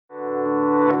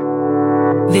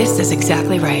This is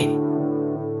exactly right.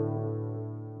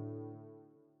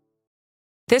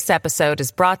 This episode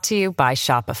is brought to you by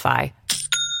Shopify.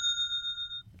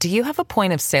 Do you have a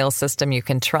point of sale system you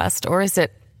can trust, or is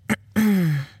it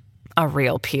a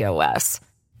real POS?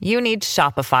 You need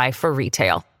Shopify for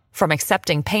retail. From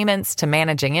accepting payments to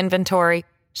managing inventory,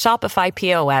 Shopify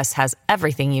POS has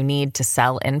everything you need to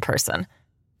sell in person.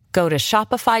 Go to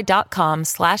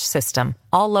shopify.com/system,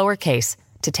 all lowercase,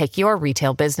 to take your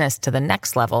retail business to the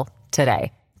next level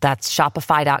today. That's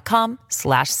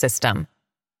shopify.com/system.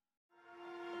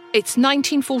 It's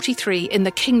 1943 in the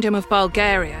Kingdom of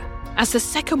Bulgaria. As the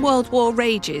Second World War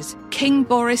rages, King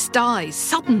Boris dies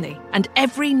suddenly, and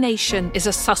every nation is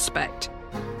a suspect.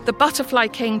 The Butterfly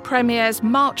King premieres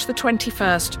March the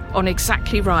 21st on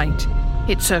Exactly Right.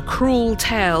 It's a cruel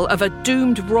tale of a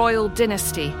doomed royal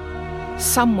dynasty.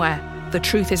 Somewhere, the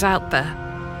truth is out there.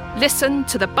 Listen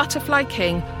to The Butterfly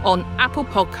King on Apple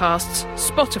Podcasts,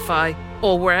 Spotify,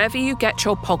 or wherever you get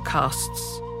your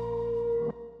podcasts.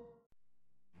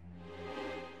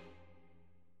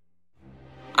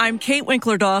 I'm Kate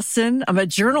Winkler-Dawson. I'm a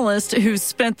journalist who's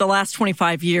spent the last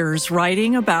 25 years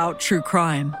writing about true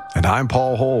crime. And I'm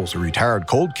Paul Holes, a retired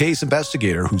cold case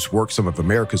investigator who's worked some of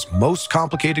America's most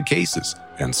complicated cases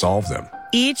and solved them.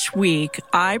 Each week,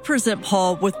 I present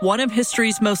Paul with one of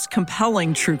history's most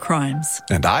compelling true crimes.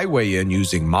 And I weigh in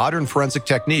using modern forensic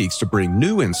techniques to bring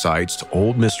new insights to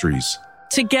old mysteries.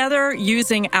 Together,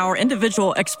 using our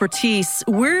individual expertise,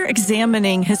 we're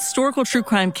examining historical true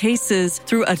crime cases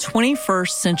through a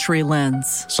 21st century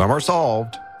lens. Some are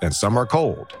solved, and some are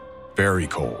cold. Very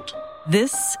cold.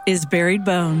 This is Buried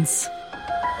Bones.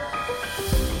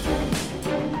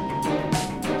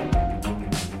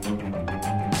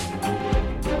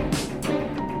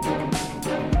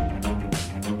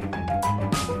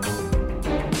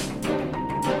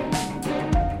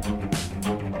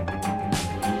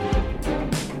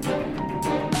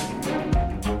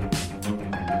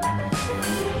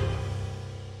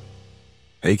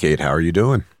 Hey, Kate, how are you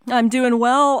doing? I'm doing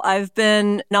well. I've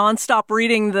been nonstop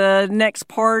reading the next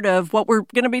part of what we're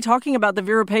going to be talking about, the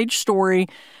Vera Page story.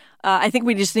 I think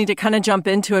we just need to kind of jump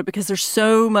into it because there's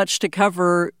so much to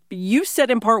cover. You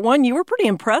said in part one you were pretty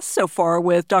impressed so far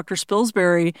with Dr.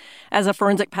 Spilsbury as a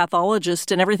forensic pathologist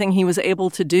and everything he was able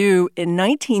to do in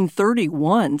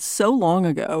 1931, so long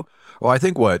ago. Well, I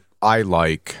think what I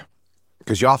like,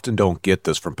 because you often don't get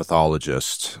this from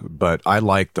pathologists, but I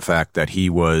like the fact that he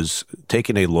was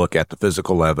taking a look at the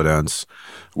physical evidence,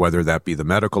 whether that be the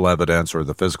medical evidence or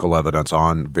the physical evidence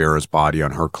on Vera's body,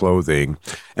 on her clothing,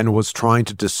 and was trying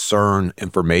to discern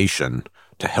information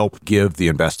to help give the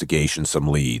investigation some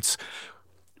leads.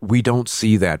 We don't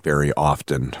see that very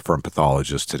often from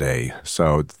pathologists today.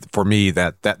 So for me,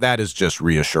 that is just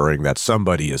reassuring that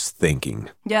somebody is thinking.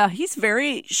 Yeah, he's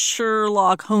very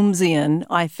Sherlock Holmesian,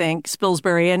 I think,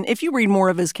 Spilsbury. And if you read more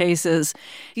of his cases,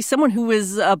 he's someone who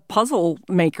is a puzzle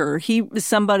maker. He is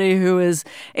somebody who is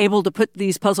able to put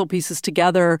these puzzle pieces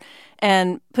together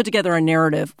and put together a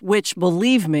narrative, which,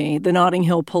 believe me, the Notting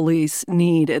Hill police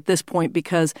need at this point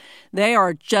because they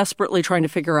are desperately trying to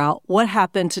figure out what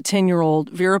happened to 10-year-old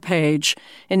Vera Page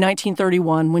in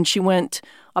 1931 when she went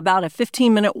about a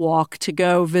 15-minute walk to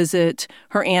go visit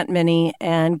her Aunt Minnie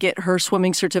and get her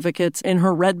swimming certificates in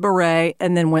her red beret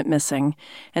and then went missing.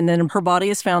 And then her body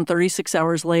is found 36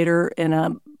 hours later in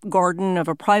a garden of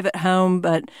a private home,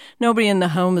 but nobody in the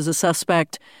home is a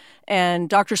suspect. And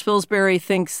Dr. Spilsbury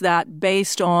thinks that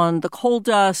based on the coal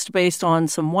dust, based on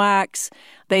some wax,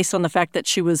 based on the fact that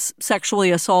she was sexually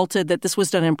assaulted, that this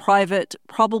was done in private,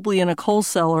 probably in a coal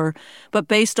cellar, but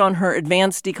based on her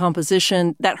advanced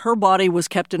decomposition, that her body was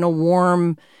kept in a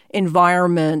warm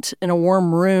environment, in a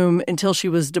warm room, until she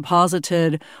was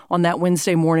deposited on that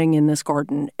Wednesday morning in this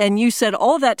garden. And you said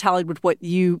all of that tallied with what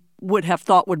you would have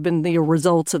thought would have been the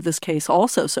results of this case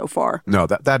also so far. No,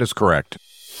 that is correct.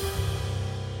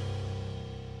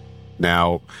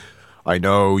 Now, I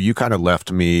know you kind of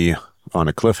left me on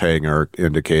a cliffhanger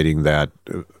indicating that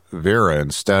Vera,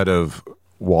 instead of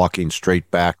walking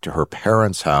straight back to her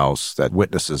parents' house, that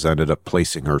witnesses ended up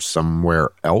placing her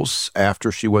somewhere else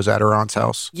after she was at her aunt's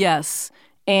house? Yes.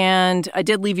 And I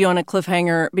did leave you on a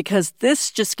cliffhanger because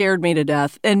this just scared me to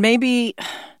death. And maybe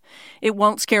it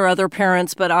won't scare other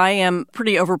parents, but I am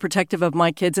pretty overprotective of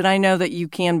my kids, and I know that you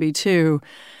can be too.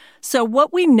 So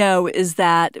what we know is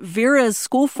that Vera's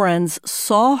school friends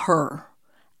saw her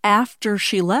after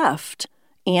she left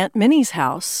Aunt Minnie's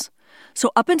house.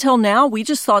 So up until now, we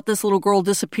just thought this little girl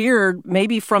disappeared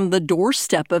maybe from the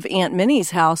doorstep of Aunt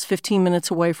Minnie's house, 15 minutes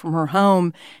away from her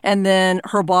home, and then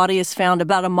her body is found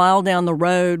about a mile down the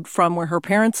road from where her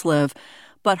parents live.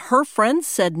 But her friends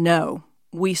said no.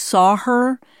 we saw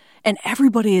her, and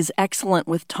everybody is excellent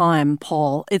with time,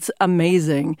 Paul. It's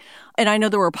amazing. And I know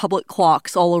there were public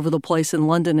clocks all over the place in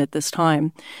London at this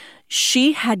time.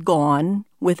 She had gone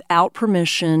without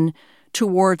permission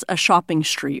towards a shopping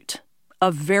street,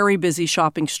 a very busy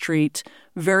shopping street,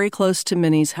 very close to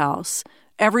Minnie's house.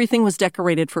 Everything was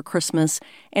decorated for Christmas,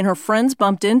 and her friends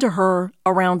bumped into her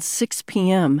around 6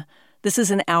 p.m. This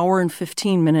is an hour and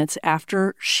 15 minutes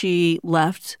after she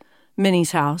left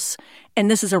Minnie's house, and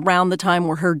this is around the time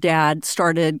where her dad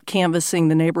started canvassing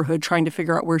the neighborhood, trying to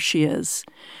figure out where she is.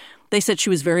 They said she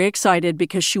was very excited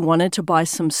because she wanted to buy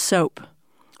some soap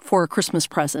for a Christmas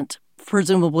present,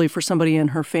 presumably for somebody in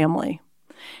her family.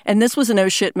 And this was an oh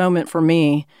shit moment for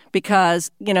me because,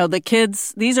 the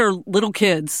kids, these are little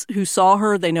kids who saw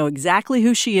her. They know exactly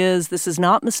who she is. This is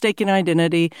not mistaken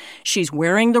identity. She's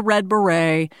wearing the red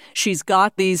beret. She's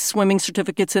got these swimming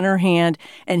certificates in her hand.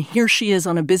 And here she is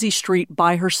on a busy street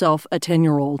by herself, a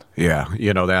 10-year-old. Yeah,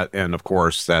 that. And of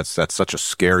course, that's such a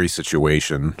scary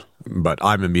situation. But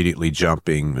I'm immediately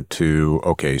jumping to,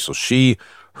 okay, so she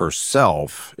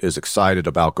herself is excited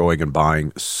about going and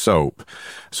buying soap.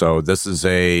 So this is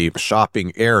a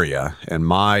shopping area, and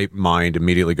my mind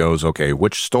immediately goes, okay,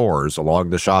 which stores along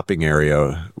the shopping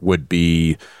area would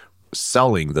be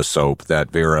selling the soap that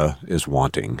Vera is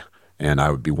wanting? And I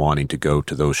would be wanting to go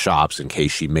to those shops in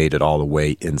case she made it all the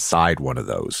way inside one of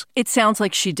those. It sounds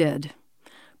like she did,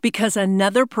 because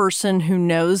another person who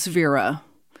knows Vera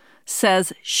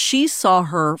says she saw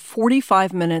her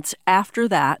 45 minutes after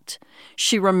that.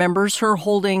 She remembers her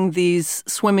holding these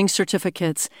swimming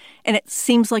certificates, and it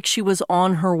seems like she was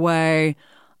on her way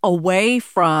away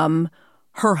from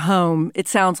her home. It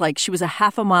sounds like she was a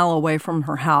half a mile away from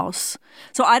her house.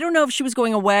 So I don't know if she was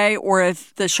going away or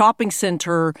if the shopping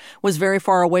center was very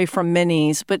far away from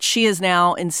Minnie's, but she is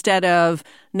now, instead of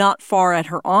not far at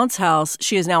her aunt's house,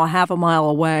 she is now a half a mile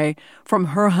away from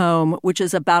her home, which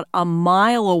is about a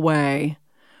mile away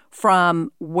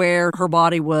from where her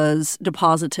body was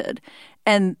deposited.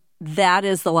 And that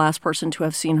is the last person to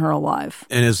have seen her alive.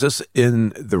 And is this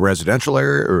in the residential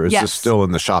area or is Yes. this still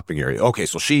in the shopping area? Okay,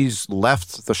 so she's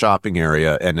left the shopping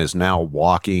area and is now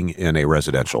walking in a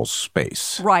residential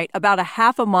space. Right, about a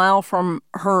half a mile from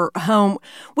her home,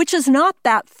 which is not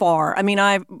that far. I mean,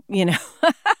 I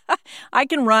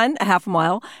can run a half a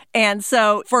mile. And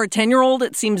so for a 10-year-old,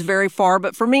 it seems very far.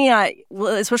 But for me,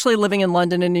 especially living in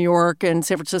London and New York and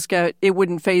San Francisco, it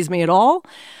wouldn't faze me at all.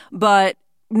 But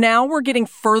now we're getting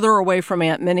further away from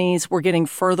Aunt Minnie's. We're getting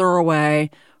further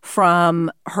away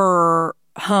from her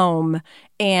home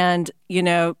and,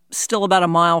 still about a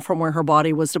mile from where her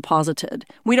body was deposited.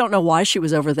 We don't know why she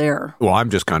was over there. Well, I'm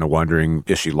just kind of wondering,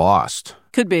 is she lost?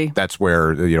 Could be. That's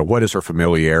where, what is her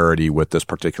familiarity with this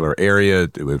particular area?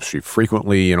 Was she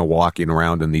frequently, walking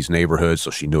around in these neighborhoods so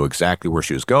she knew exactly where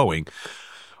she was going?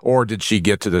 Or did she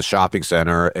get to the shopping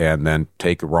center and then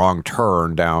take a wrong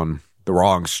turn down the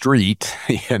wrong street,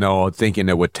 thinking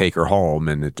it would take her home,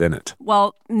 and it didn't?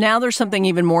 Well, now there's something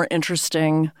even more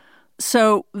interesting.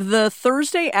 So the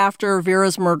Thursday after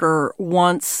Vera's murder,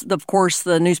 once, of course,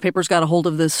 the newspapers got a hold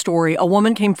of this story, a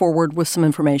woman came forward with some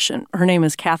information. Her name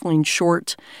is Kathleen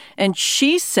Short, and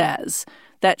she says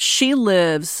that she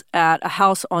lives at a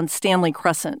house on Stanley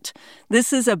Crescent.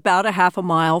 This is about a half a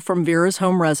mile from Vera's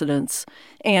home residence.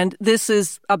 And this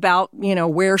is about,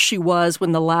 where she was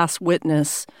when the last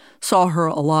witness saw her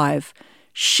alive.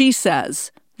 She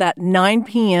says that 9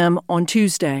 p.m. on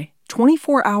Tuesday,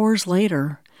 24 hours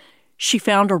later, she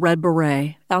found a red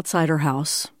beret outside her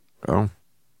house. Oh.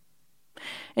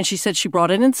 And she said she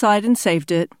brought it inside and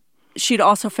saved it. She'd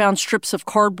also found strips of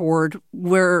cardboard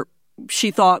where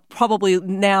she thought, probably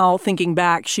now thinking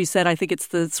back, she said, I think it's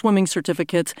the swimming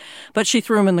certificates, but she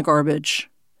threw them in the garbage.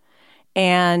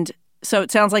 And so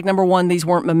it sounds like, number one, these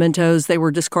weren't mementos. They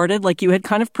were discarded, like you had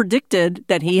kind of predicted,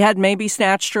 that he had maybe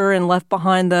snatched her and left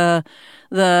behind the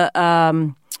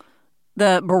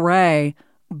beret,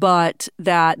 but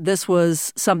that this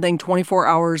was something 24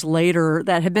 hours later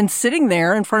that had been sitting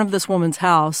there in front of this woman's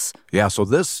house. Yeah, so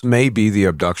this may be the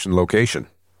abduction location.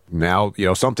 Now,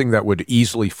 something that would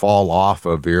easily fall off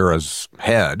of Vera's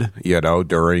head,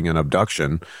 during an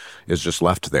abduction is just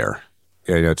left there.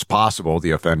 And it's possible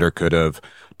the offender could have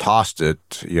tossed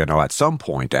it, at some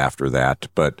point after that.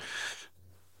 But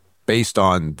based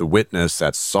on the witness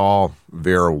that saw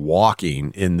Vera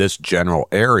walking in this general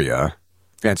area,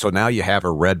 and so now you have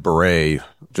a red beret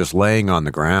just laying on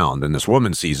the ground, and this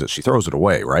woman sees it. She throws it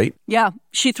away, right? Yeah,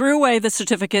 she threw away the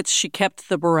certificates. She kept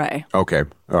the beret. Okay,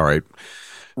 all right.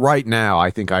 Right now, I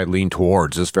think I lean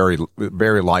towards it's very,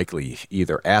 very likely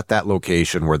either at that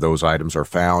location where those items are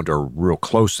found or real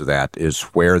close to that is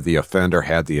where the offender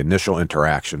had the initial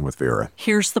interaction with Vera.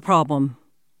 Here's the problem.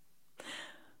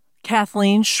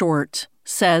 Kathleen Short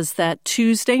says that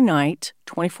Tuesday night,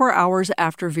 24 hours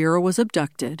after Vera was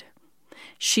abducted,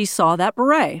 she saw that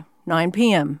beret, 9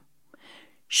 p.m.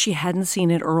 She hadn't seen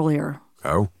it earlier.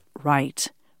 Oh? Right.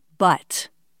 But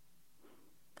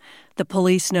the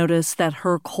police noticed that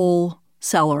her coal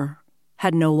cellar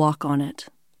had no lock on it.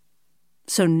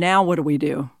 So now what do we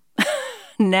do?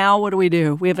 Now what do we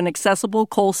do? We have an accessible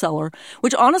coal cellar,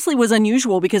 which honestly was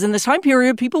unusual because in this time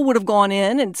period, people would have gone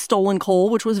in and stolen coal,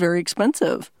 which was very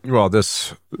expensive. Well,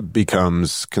 this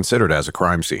becomes considered as a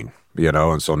crime scene,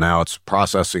 and so now it's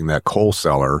processing that coal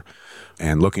cellar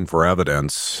and looking for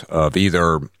evidence of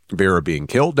either Vera being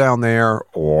killed down there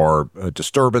or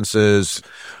disturbances.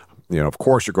 Of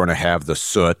course, you're going to have the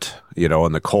soot,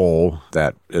 and the coal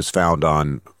that is found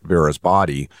on Vera's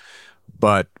body,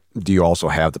 but do you also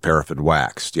have the paraffin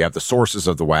wax? Do you have the sources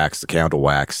of the wax, the candle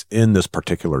wax, in this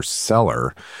particular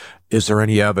cellar? Is there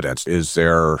any evidence? Is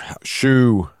there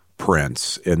shoe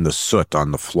prints in the soot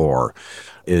on the floor?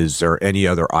 Is there any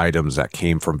other items that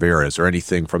came from Vera? Is there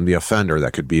anything from the offender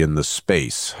that could be in the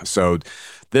space? So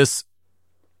this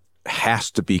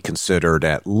has to be considered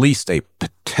at least a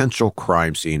potential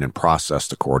crime scene and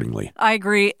processed accordingly. I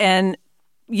agree. And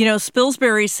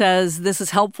Spilsbury says this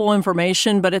is helpful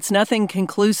information, but it's nothing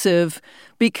conclusive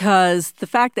because the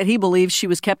fact that he believes she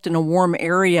was kept in a warm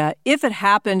area, if it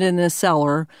happened in this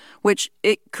cellar, which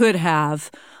it could have,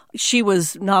 she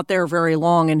was not there very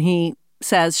long, and he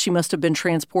says she must have been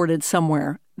transported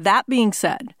somewhere. That being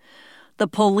said, the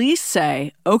police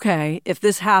say, okay, if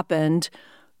this happened,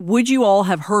 would you all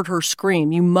have heard her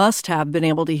scream? You must have been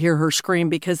able to hear her scream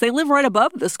because they live right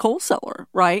above this coal cellar,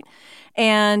 right?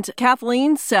 And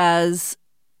Kathleen says,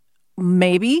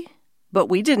 maybe, but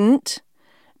we didn't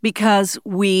because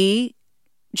we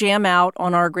jam out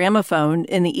on our gramophone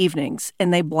in the evenings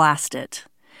and they blast it.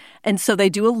 And so they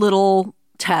do a little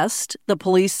test. The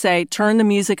police say, turn the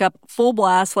music up full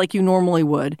blast like you normally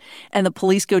would. And the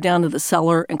police go down to the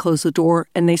cellar and close the door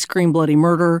and they scream bloody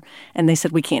murder. And they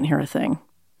said, we can't hear a thing.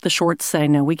 The Shorts say,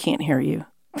 no, we can't hear you.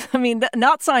 I mean,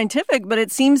 not scientific, but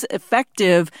it seems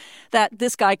effective that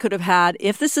this guy could have had,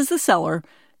 if this is the cellar,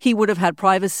 he would have had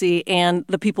privacy and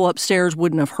the people upstairs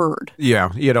wouldn't have heard. Yeah,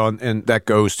 and that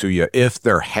goes to you. If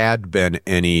there had been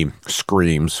any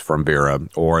screams from Vera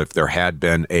or if there had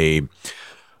been a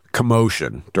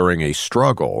commotion during a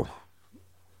struggle,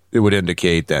 it would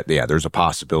indicate that, there's a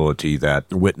possibility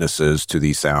that witnesses to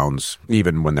these sounds,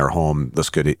 even when they're home, this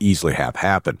could easily have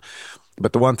happened.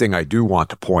 But the one thing I do want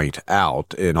to point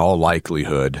out, in all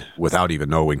likelihood, without even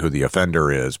knowing who the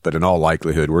offender is, but in all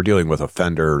likelihood, we're dealing with an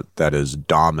offender that is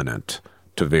dominant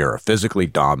to Vera, physically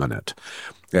dominant.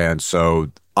 And so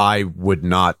I would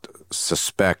not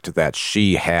suspect that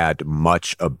she had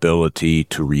much ability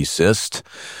to resist.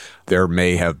 There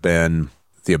may have been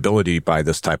the ability by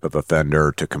this type of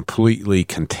offender to completely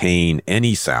contain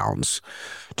any sounds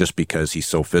just because he's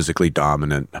so physically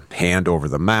dominant, hand over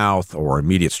the mouth or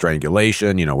immediate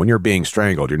strangulation. When you're being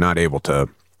strangled, you're not able to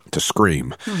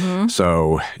scream. Mm-hmm.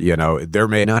 So, there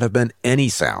may not have been any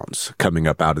sounds coming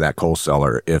up out of that coal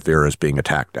cellar if Vera's being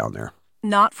attacked down there.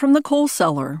 Not from the coal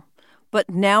cellar, but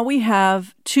now we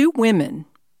have two women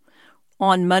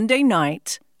on Monday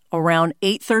night around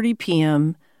 8:30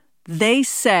 p.m. They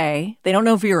say, they don't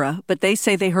know Vera, but they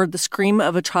say they heard the scream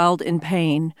of a child in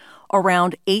pain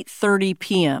around 8:30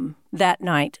 p.m. that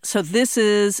night. So this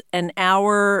is an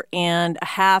hour and a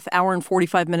half, hour and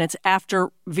 45 minutes after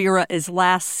Vera is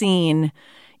last seen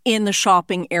in the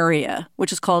shopping area,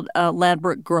 which is called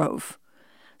Ladbroke Grove.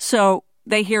 So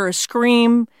they hear a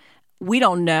scream. We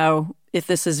don't know if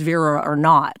this is Vera or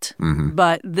not,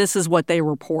 but this is what they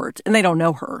report, and they don't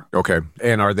know her. Okay.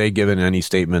 And are they given any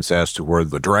statements as to where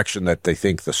the direction that they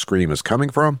think the scream is coming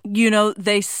from?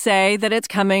 They say that it's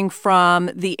coming from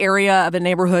the area of a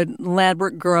neighborhood,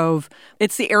 Ladbroke Grove.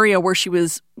 It's the area where she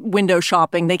was window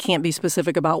shopping. They can't be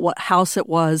specific about what house it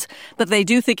was, but they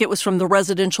do think it was from the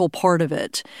residential part of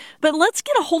it. But let's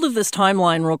get a hold of this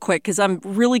timeline real quick, because I'm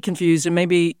really confused, and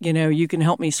maybe, you can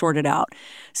help me sort it out.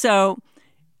 So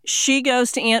she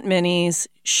goes to Aunt Minnie's.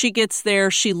 She gets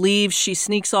there. She leaves. She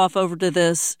sneaks off over to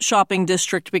this shopping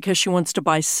district because she wants to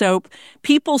buy soap.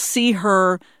 People see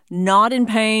her not in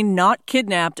pain, not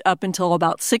kidnapped up until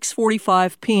about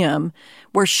 6:45 p.m.,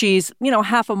 where she's,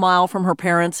 half a mile from her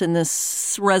parents in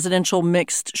this residential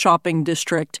mixed shopping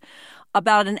district.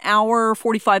 About an hour,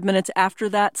 45 minutes after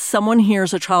that, someone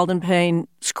hears a child in pain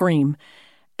scream.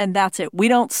 and that's it. We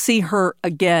don't see her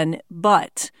again.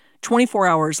 But 24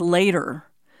 hours later,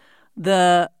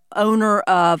 the owner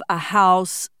of a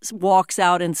house walks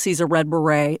out and sees a red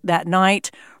beret that night,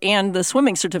 and the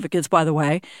swimming certificates, by the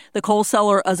way. The coal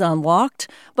cellar is unlocked,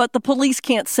 but the police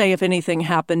can't say if anything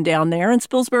happened down there. And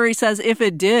Spilsbury says if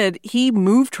it did, he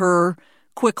moved her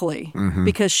quickly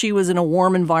because she was in a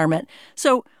warm environment.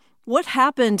 So what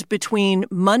happened between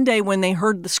Monday when they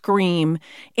heard the scream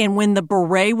and when the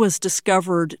beret was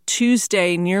discovered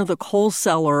Tuesday near the coal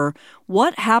cellar?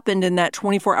 What happened in that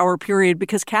 24-hour period?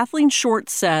 Because Kathleen Short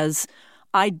says,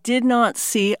 I did not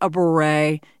see a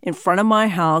beret in front of my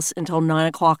house until 9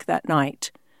 o'clock that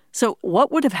night. So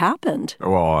what would have happened?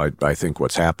 Well, I think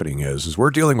what's happening is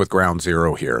we're dealing with ground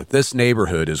zero here. This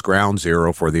neighborhood is ground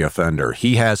zero for the offender.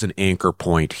 He has an anchor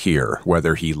point here,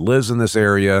 whether he lives in this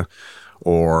area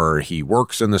or he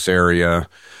works in this area.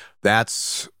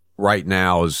 That's right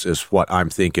now is what I'm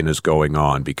thinking is going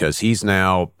on, because he's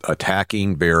now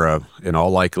attacking Vera in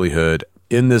all likelihood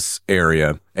in this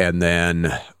area. And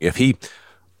then if he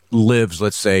lives,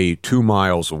 let's say, 2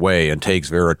 miles away and takes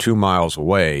Vera 2 miles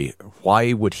away,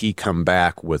 why would he come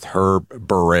back with her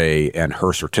beret and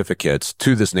her certificates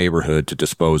to this neighborhood to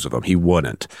dispose of them? He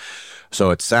wouldn't.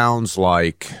 So it sounds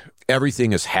like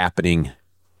everything is happening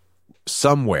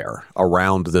somewhere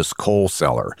around this coal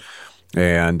cellar.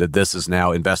 And this is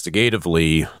now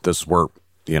investigatively, this is where,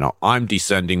 I'm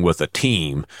descending with a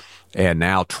team and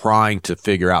now trying to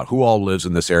figure out who all lives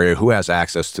in this area, who has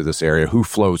access to this area, who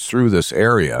flows through this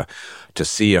area, to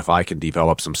see if I can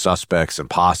develop some suspects and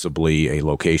possibly a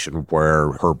location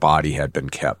where her body had been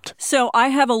kept. So I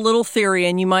have a little theory,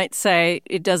 and you might say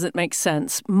it doesn't make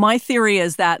sense. My theory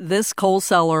is that this coal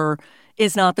cellar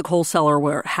is not the coal cellar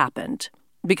where it happened,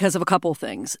 because of a couple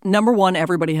things. Number one,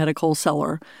 everybody had a coal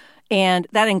cellar, and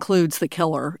that includes the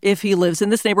killer, if he lives in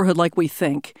this neighborhood like we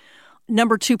think.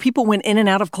 Number two, people went in and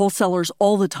out of coal cellars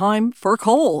all the time for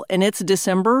coal, and it's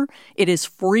December. It is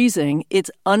freezing.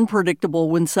 It's unpredictable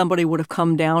when somebody would have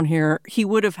come down here. He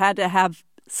would have had to have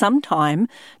some time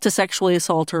to sexually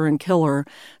assault her and kill her.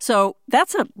 So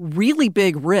that's a really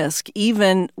big risk,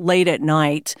 even late at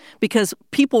night, because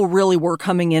people really were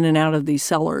coming in and out of these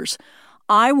cellars.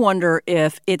 I wonder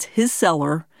if it's his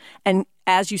cellar, and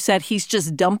as you said, he's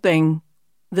just dumping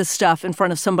the stuff in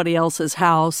front of somebody else's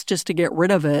house just to get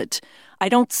rid of it. I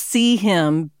don't see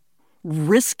him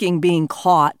risking being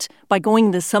caught by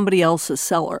going to somebody else's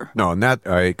cellar. No, and that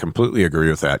I completely agree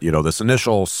with that. This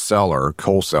initial cellar,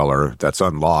 coal cellar that's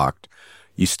unlocked,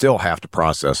 you still have to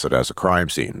process it as a crime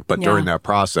scene. But during that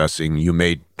processing, you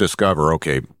may discover,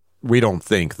 okay, we don't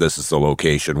think this is the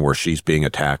location where she's being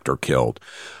attacked or killed.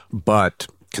 But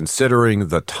considering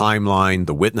the timeline,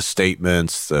 the witness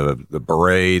statements, the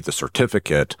beret, the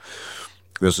certificate,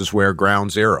 this is where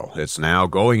ground zero. It's now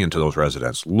going into those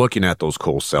residences, looking at those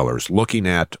coal cellars, looking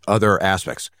at other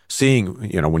aspects,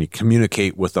 seeing, when you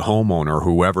communicate with the homeowner,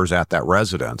 whoever's at that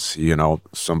residence,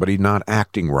 somebody not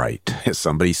acting right,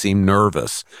 somebody seemed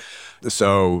nervous.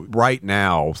 So right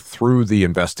now, through the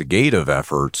investigative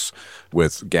efforts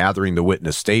with gathering the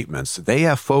witness statements, they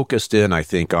have focused in, I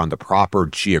think, on the proper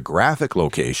geographic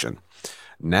location.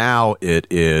 Now it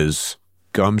is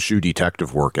gumshoe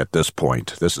detective work at this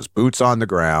point. This is boots on the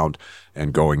ground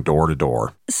and going door to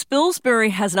door.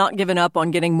 Spilsbury has not given up on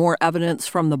getting more evidence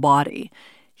from the body.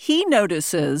 He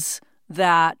notices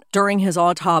that during his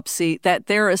autopsy that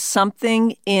there is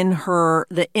something in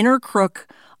the inner crook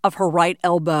of her right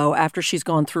elbow after she's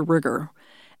gone through rigor.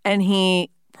 And he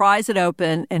pries it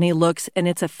open and he looks, and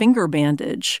it's a finger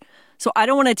bandage. So I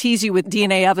don't want to tease you with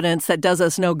DNA evidence that does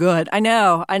us no good. I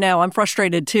know. I'm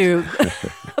frustrated too.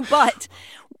 But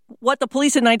what the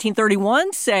police in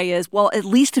 1931 say is, well, at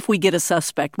least if we get a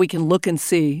suspect, we can look and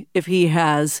see if he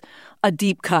has a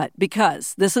deep cut.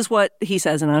 Because this is what he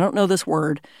says, and I don't know this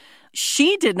word.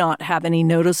 She did not have any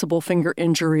noticeable finger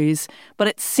injuries, but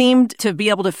it seemed to be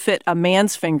able to fit a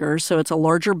man's finger, so it's a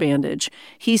larger bandage.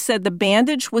 He said the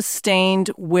bandage was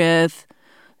stained with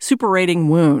suppurating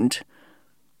wound.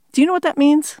 Do you know what that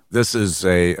means? This is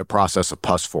a process of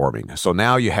pus forming. So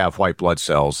now you have white blood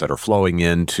cells that are flowing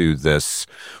into this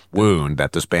wound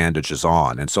that this bandage is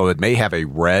on. And so it may have a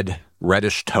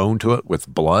reddish tone to it with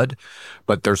blood,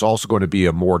 but there's also going to be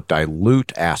a more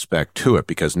dilute aspect to it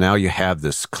because now you have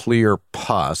this clear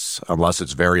pus, unless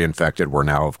it's very infected, where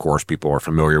now, of course, people are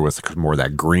familiar with more of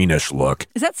that greenish look.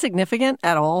 Is that significant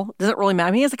at all? Does it really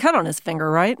matter? He has a cut on his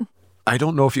finger, right? I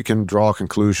don't know if you can draw a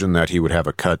conclusion that he would have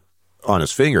a cut on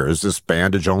his finger. Is this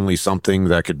bandage only something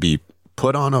that could be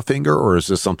put on a finger, or is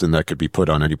this something that could be put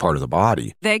on any part of the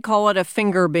body? They call it a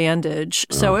finger bandage.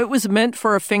 So it was meant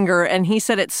for a finger, and he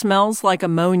said it smells like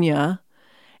ammonia,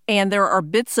 And there are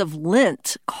bits of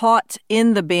lint caught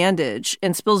in the bandage.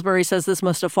 And Spilsbury says this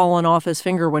must have fallen off his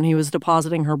finger when he was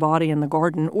depositing her body in the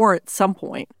garden or at some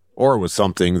point. Or it was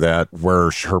something that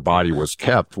where her body was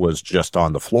kept was just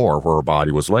on the floor where her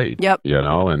body was laid. Yep.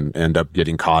 And end up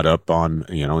getting caught up on,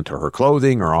 into her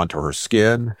clothing or onto her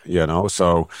skin,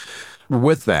 So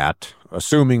with that,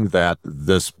 assuming that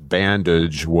this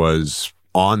bandage was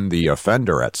on the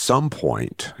offender at some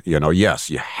point, yes,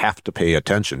 you have to pay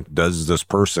attention. Does this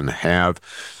person have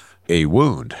a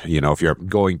wound? If you're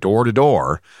going door to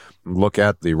door, look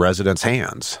at the resident's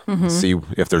hands, see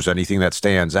if there's anything that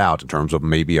stands out in terms of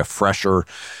maybe a fresher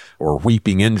or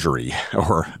weeping injury,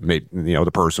 or maybe,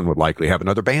 the person would likely have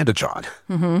another bandage on.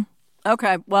 Mm-hmm.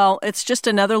 Okay, well, it's just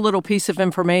another little piece of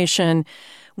information.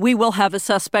 We will have a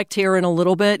suspect here in a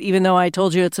little bit, even though I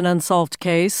told you it's an unsolved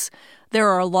case. There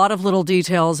are a lot of little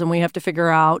details, and we have to figure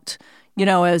out,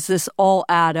 as this all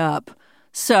add up.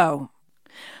 So,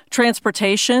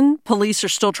 transportation, police are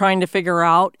still trying to figure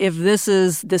out if this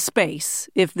is the space,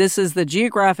 if this is the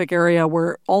geographic area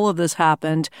where all of this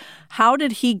happened. How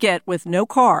did he get, with no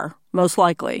car, most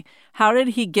likely, how did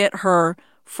he get her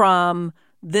from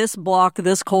this block,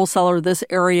 this coal cellar, this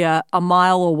area, a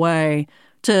mile away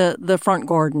to the front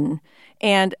garden?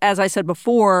 And as I said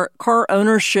before, car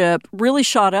ownership really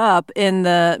shot up in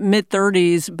the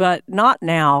mid-30s, but not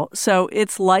now. So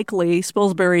it's likely,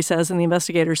 Spilsbury says, and the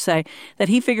investigators say, that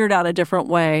he figured out a different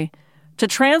way to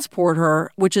transport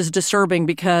her, which is disturbing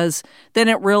because then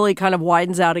it really kind of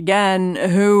widens out again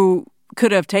who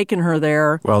could have taken her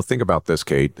there. Well, think about this,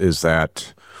 Kate, is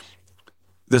that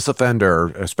this offender,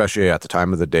 especially at the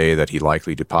time of the day that he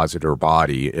likely deposited her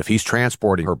body, if he's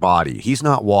transporting her body, he's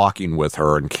not walking with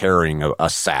her and carrying a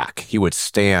sack. He would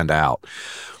stand out.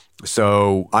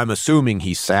 So I'm assuming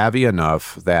he's savvy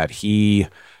enough that he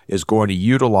is going to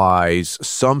utilize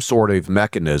some sort of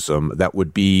mechanism that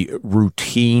would be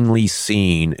routinely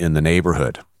seen in the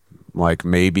neighborhood, like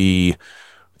maybe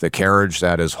the carriage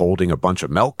that is holding a bunch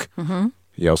of milk,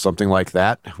 something like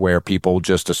that, where people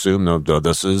just assume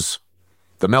this is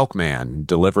the milkman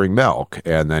delivering milk,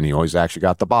 and then he's actually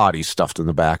got the body stuffed in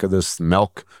the back of this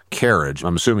milk carriage.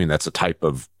 I'm assuming that's a type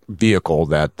of vehicle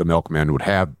that the milkman would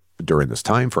have during this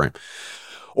time frame.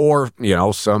 Or,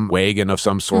 some wagon of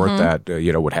some sort that,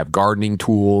 would have gardening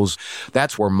tools.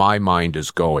 That's where my mind is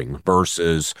going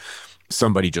versus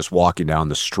somebody just walking down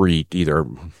the street, either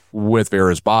with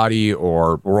Vera's body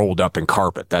or rolled up in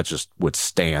carpet. That just would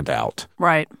stand out.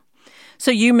 Right. So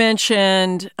you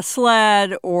mentioned a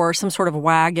sled or some sort of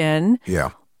wagon. Yeah.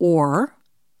 Or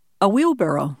a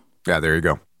wheelbarrow. Yeah, there you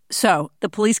go. So the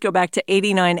police go back to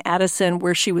 89 Addison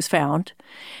where she was found.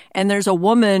 And there's a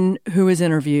woman who is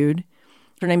interviewed.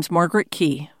 Her name's Margaret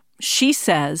Key. She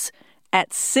says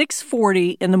at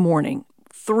 6:40 in the morning,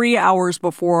 3 hours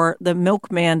before the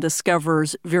milkman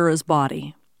discovers Vera's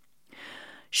body,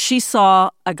 she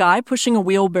saw a guy pushing a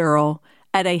wheelbarrow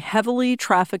at a heavily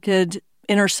trafficked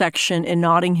intersection in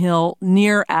Notting Hill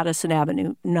near Addison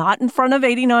Avenue, not in front of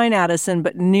 89 Addison,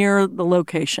 but near the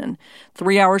location,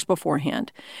 3 hours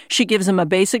beforehand. She gives him a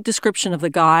basic description of the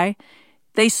guy.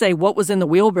 They say what was in the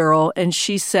wheelbarrow, and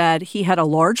she said he had a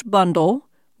large bundle,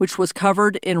 which was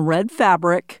covered in red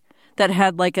fabric that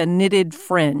had like a knitted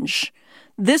fringe.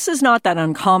 This is not that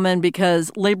uncommon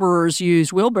because laborers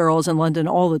use wheelbarrows in London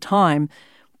all the time,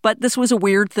 but this was a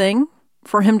weird thing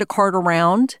for him to cart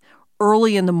around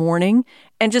early in the morning,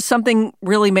 and just something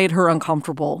really made her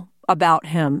uncomfortable about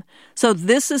him. So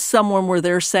this is someone where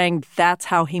they're saying that's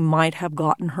how he might have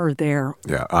gotten her there.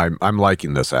 Yeah, I'm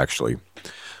liking this, actually.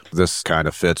 This kind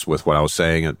of fits with what I was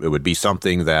saying. It would be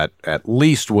something that at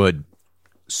least would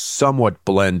somewhat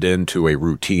blend into a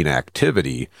routine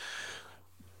activity,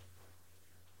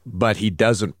 but he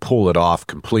doesn't pull it off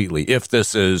completely if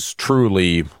this is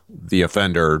truly the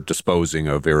offender disposing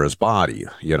of Vera's body.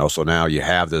 So now you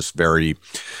have this very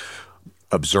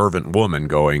observant woman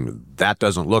going, that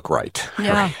doesn't look right.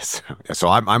 Yeah. Right? So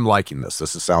I'm liking this.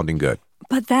 This is sounding good.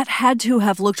 But that had to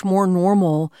have looked more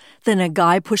normal than a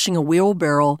guy pushing a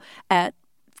wheelbarrow at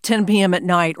 10 p.m. at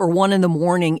night or 1 in the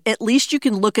morning. At least you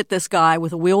can look at this guy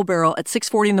with a wheelbarrow at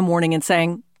 6:40 in the morning and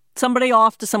saying, somebody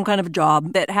off to some kind of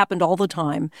job that happened all the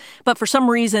time. But for some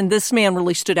reason, this man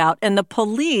really stood out. And the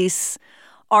police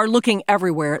are looking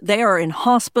everywhere. They are in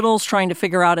hospitals trying to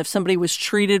figure out if somebody was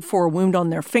treated for a wound on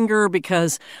their finger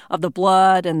because of the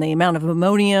blood and the amount of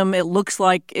ammonium. It looks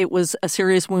like it was a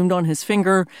serious wound on his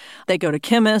finger. They go to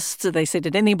chemists. They say,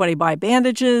 did anybody buy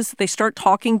bandages? They start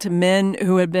talking to men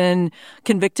who had been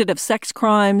convicted of sex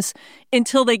crimes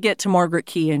until they get to Margaret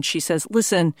Key. And she says,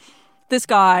 listen, This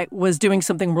guy was doing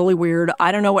something really weird.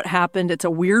 I don't know what happened. It's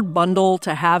a weird bundle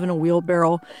to have in a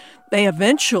wheelbarrow. They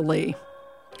eventually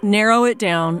narrow it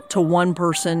down to one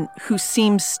person who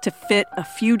seems to fit a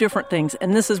few different things.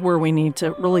 And this is where we need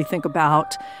to really think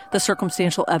about the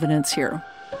circumstantial evidence here.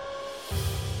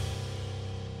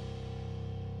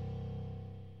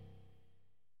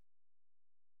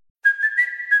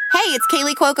 Hey, it's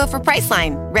Kaylee Cuoco for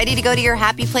Priceline. Ready to go to your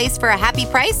happy place for a happy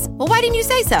price? Well, why didn't you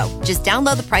say so? Just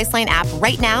download the Priceline app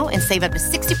right now and save up to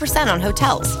 60% on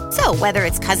hotels. So whether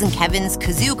it's Cousin Kevin's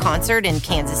Kazoo Concert in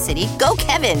Kansas City, go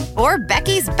Kevin, or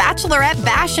Becky's Bachelorette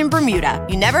Bash in Bermuda,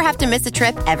 you never have to miss a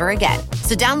trip ever again.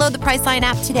 So download the Priceline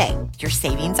app today. Your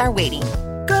savings are waiting.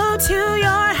 Go to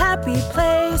your happy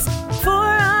place for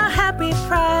a happy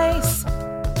price.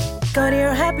 Go to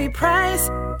your happy price,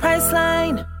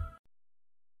 Priceline.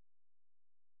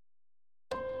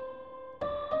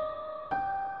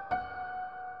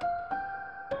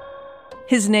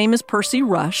 His name is Percy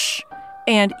Rush,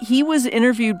 and he was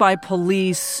interviewed by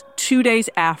police 2 days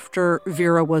after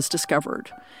Vera was discovered.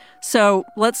 So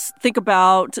let's think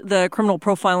about the criminal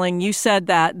profiling. You said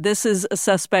that this is a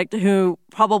suspect who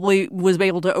probably was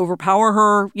able to overpower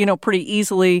her, pretty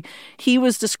easily. He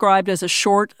was described as a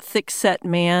short, thick-set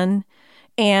man,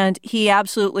 and he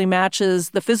absolutely matches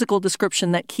the physical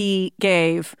description that Key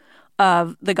gave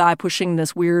of the guy pushing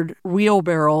this weird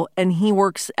wheelbarrow, and he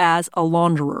works as a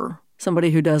launderer.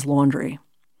 Somebody who does laundry.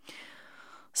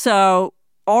 So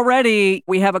already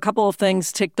we have a couple of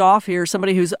things ticked off here.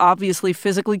 Somebody who's obviously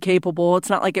physically capable. It's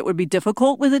not like it would be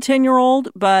difficult with a 10-year-old,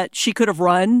 but she could have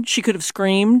run. She could have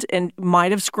screamed and might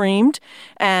have screamed.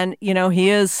 And, he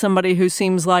is somebody who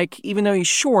seems like, even though he's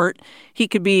short, he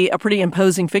could be a pretty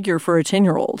imposing figure for a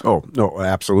 10-year-old. Oh, no,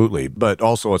 absolutely. But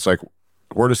also it's like,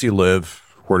 where does he live?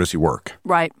 Where does he work?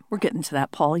 Right. We're getting to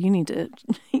that, Paul. You need to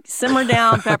simmer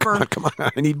down, Pepper. Come on.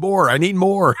 I need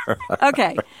more.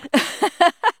 Okay.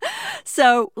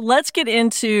 So let's get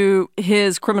into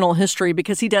his criminal history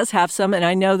because he does have some, and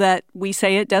I know that we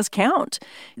say it does count.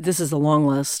 This is a long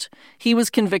list. He was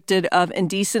convicted of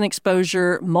indecent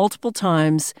exposure multiple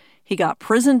times. He got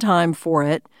prison time for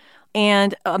it.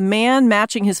 And a man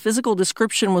matching his physical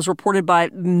description was reported by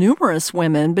numerous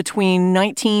women between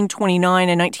 1929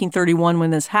 and 1931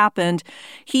 when this happened.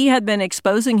 He had been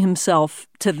exposing himself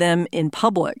to them in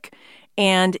public.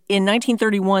 And in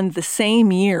 1931, the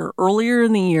same year, earlier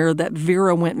in the year that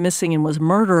Vera went missing and was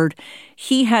murdered,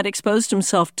 he had exposed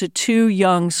himself to 2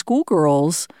 young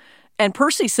schoolgirls. And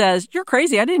Percy says, "You're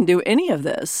crazy. I didn't do any of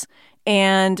this."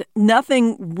 And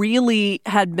nothing really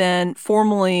had been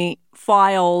formally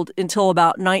filed until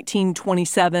about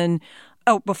 1927.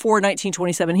 Before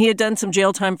 1927. He had done some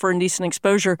jail time for indecent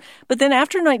exposure. But then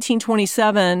after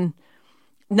 1927,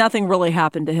 nothing really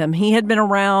happened to him. He had been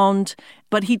around,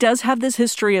 but he does have this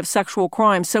history of sexual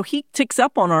crime. So he ticks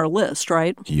up on our list,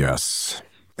 right? Yes.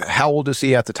 How old is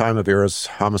he at the time of Vera's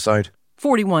homicide?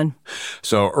 41.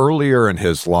 So earlier in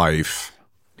his life,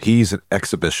 he's an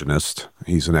exhibitionist.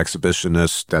 He's an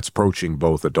exhibitionist that's approaching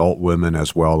both adult women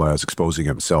as well as exposing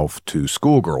himself to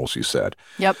schoolgirls, you said.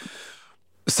 Yep.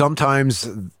 Sometimes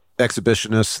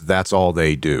exhibitionists, that's all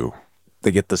they do.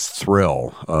 They get this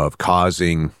thrill of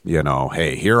causing,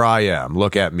 hey, here I am,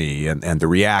 look at me, and the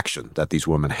reaction that these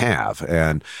women have.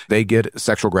 And they get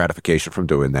sexual gratification from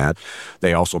doing that.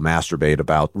 They also masturbate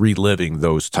about reliving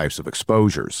those types of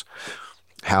exposures.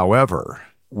 However,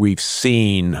 we've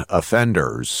seen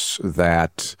offenders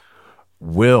that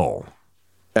will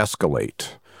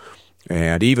escalate.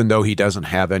 And even though he doesn't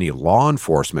have any law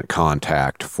enforcement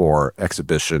contact for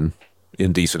exhibition,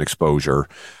 indecent exposure,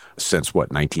 since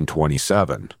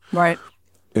 1927? Right.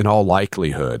 In all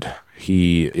likelihood,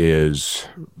 he is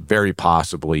very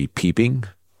possibly peeping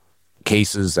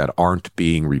cases that aren't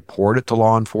being reported to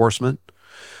law enforcement.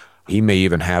 He may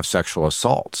even have sexual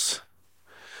assaults.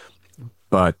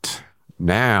 But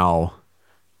now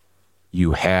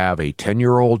you have a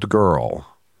 10-year-old girl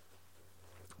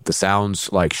that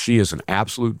sounds like she is an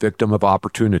absolute victim of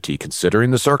opportunity,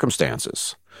 considering the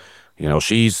circumstances.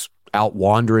 She's out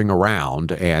wandering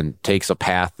around and takes a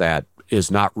path that is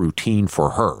not routine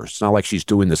for her. It's not like she's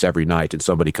doing this every night and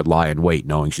somebody could lie in wait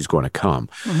knowing she's going to come.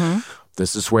 Mm-hmm.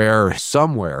 This is where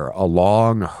somewhere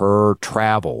along her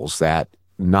travels that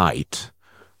night,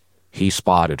 he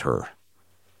spotted her.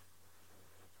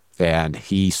 And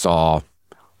he saw,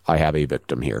 I have a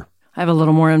victim here. I have a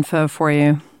little more info for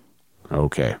you.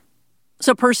 Okay.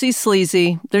 So Percy's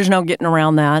sleazy. There's no getting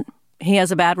around that. He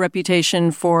has a bad reputation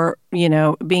for,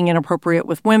 being inappropriate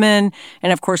with women.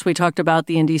 And of course, we talked about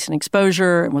the indecent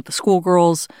exposure and with the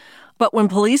schoolgirls. But when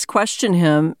police question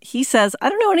him, he says, I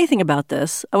don't know anything about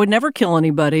this. I would never kill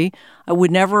anybody. I would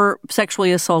never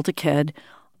sexually assault a kid.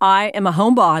 I am a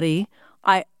homebody.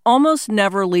 I almost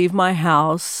never leave my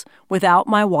house without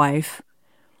my wife,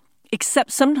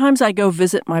 except sometimes I go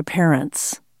visit my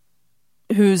parents,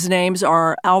 whose names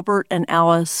are Albert and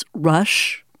Alice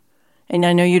Rush. And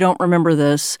I know you don't remember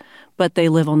this, but they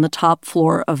live on the top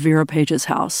floor of Vera Page's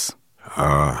house.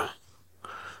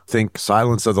 Think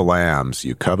Silence of the Lambs.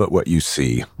 You covet what you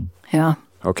see. Yeah.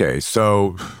 Okay,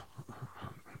 so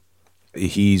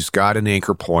he's got an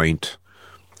anchor point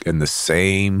in the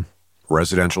same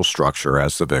residential structure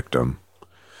as the victim.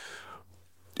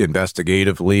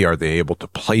 Investigatively, are they able to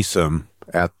place him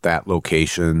at that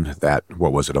location that,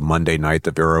 what was it, a Monday night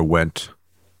that Vera went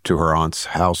to her aunt's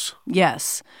house?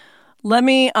 Yes. Let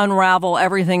me unravel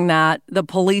everything that the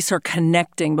police are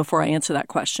connecting before I answer that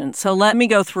question. So let me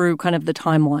go through kind of the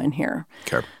timeline here.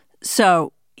 Okay.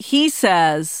 So he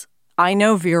says, I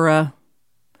know Vera,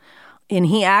 and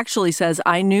he actually says,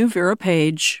 I knew Vera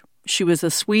Page. She was a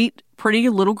sweet, pretty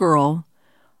little girl.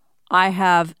 I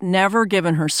have never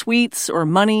given her sweets or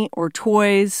money or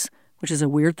toys, which is a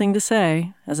weird thing to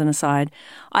say, as an aside.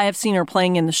 I have seen her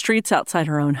playing in the streets outside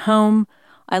her own home.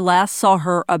 I last saw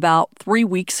her about 3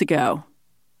 weeks ago.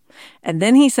 And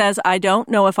then he says, I don't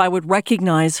know if I would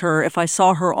recognize her if I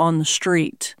saw her on the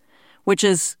street, which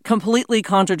is completely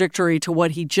contradictory to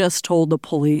what he just told the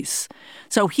police.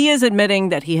 So he is admitting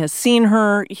that he has seen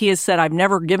her. He has said, I've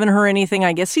never given her anything.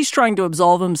 I guess he's trying to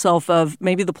absolve himself of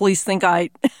maybe the police think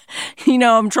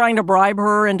I'm trying to bribe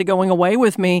her into going away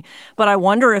with me. But I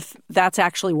wonder if that's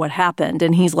actually what happened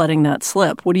and he's letting that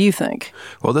slip. What do you think?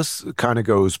 Well, this kind of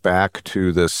goes back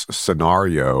to this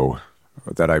scenario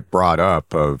that I brought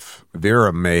up of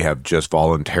Vera may have just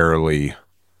voluntarily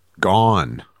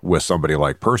gone with somebody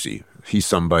like Percy. He's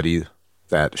somebody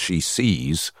that she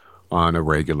sees on a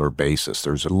regular basis.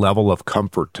 There's a level of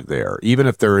comfort there, even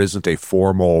if there isn't a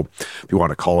formal, if you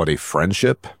want to call it a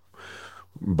friendship,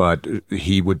 but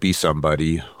he would be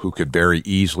somebody who could very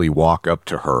easily walk up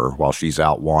to her while she's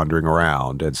out wandering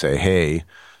around and say, hey,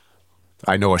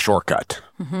 I know a shortcut.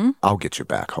 Mm-hmm. I'll get you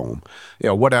back home.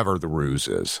 Whatever the ruse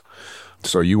is.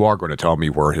 So you are going to tell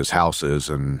me where his house is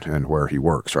and where he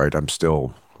works, right? I'm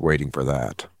still waiting for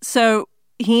that. So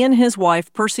he and his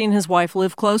wife, Percy and his wife,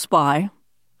 live close by.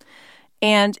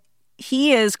 And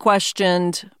he is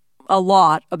questioned a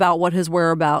lot about what his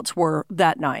whereabouts were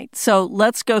that night. So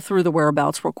let's go through the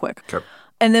whereabouts real quick. Okay.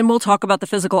 And then we'll talk about the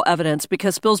physical evidence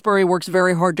because Spilsbury works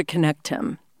very hard to connect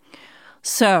him.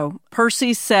 So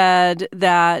Percy said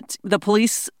that the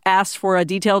police asked for a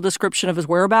detailed description of his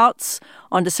whereabouts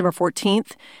on December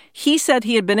 14th. He said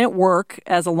he had been at work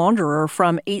as a launderer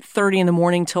from 8:30 in the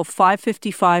morning till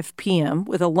 5:55 p.m.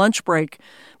 with a lunch break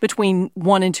between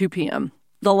 1 and 2 p.m.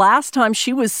 The last time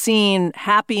she was seen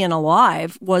happy and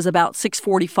alive was about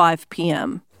 6:45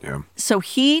 p.m. Yeah. So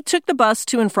he took the bus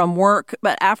to and from work,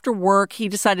 but after work, he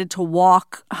decided to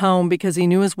walk home because he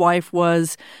knew his wife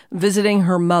was visiting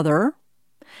her mother.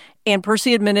 And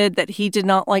Percy admitted that he did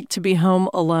not like to be home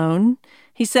alone.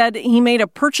 He said he made a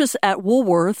purchase at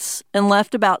Woolworths and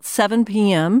left about 7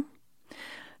 p.m.,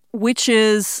 which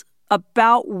is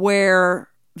about where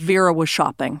Vera was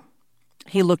shopping.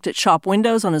 He looked at shop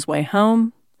windows on his way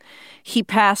home. He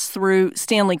passed through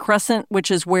Stanley Crescent, which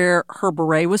is where her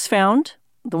beret was found.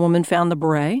 The woman found the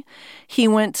beret. He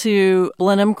went to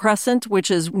Blenheim Crescent, which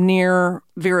is near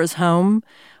Vera's home.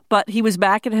 But he was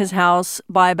back at his house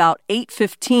by about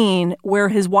 8:15, where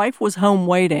his wife was home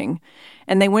waiting,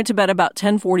 and they went to bed about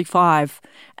 10:45.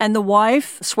 And the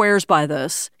wife swears by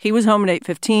this. He was home at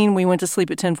 8:15. We went to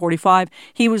sleep at 10:45.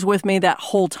 He was with me that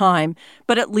whole time.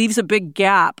 But it leaves a big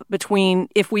gap between,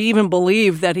 if we even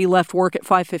believe that he left work at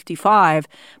 5:55,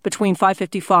 between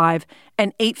 5:55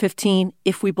 and 8:15,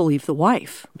 if we believe the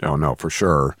wife. No, for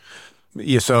sure.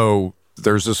 Yeah, so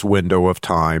there's this window of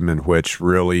time in which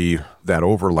really that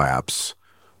overlaps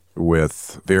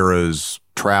with Vera's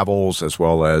travels as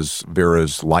well as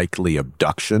Vera's likely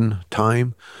abduction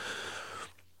time.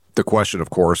 The question, of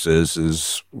course,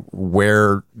 is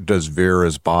where does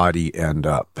Vera's body end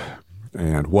up?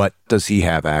 And what does he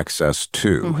have access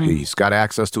to? Mm-hmm. He's got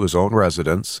access to his own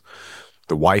residence.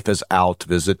 The wife is out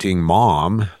visiting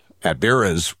mom at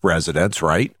Vera's residence,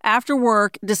 right? After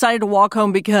work, decided to walk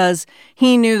home because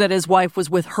he knew that his wife was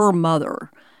with her mother.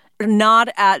 Not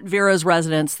at Vera's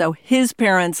residence, though his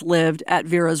parents lived at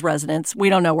Vera's residence.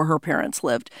 We don't know where her parents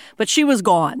lived, but she was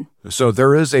gone. So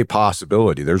there is a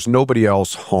possibility. There's nobody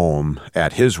else home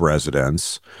at his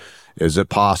residence. Is it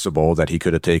possible that he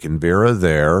could have taken Vera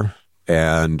there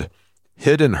and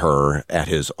hidden her at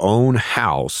his own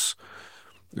house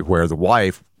where the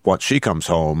wife once she comes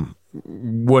home,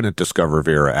 wouldn't discover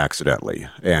Vera accidentally.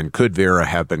 And could Vera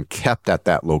have been kept at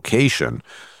that location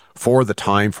for the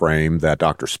time frame that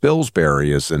Dr.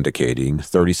 Spilsbury is indicating,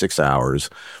 36 hours?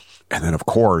 And then, of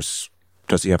course,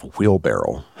 does he have a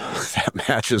wheelbarrow that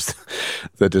matches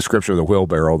the description of the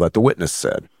wheelbarrow that the witness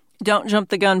said? Don't jump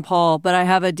the gun, Paul, but I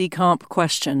have a decomp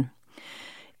question.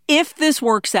 If this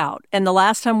works out, and the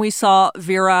last time we saw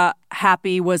Vera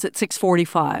happy was at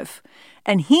 6:45,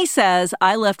 and he says,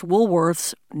 I left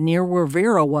Woolworths near where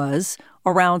Vera was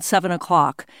around 7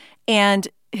 o'clock, and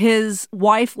his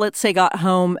wife, let's say, got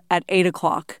home at 8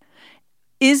 o'clock.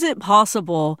 Is it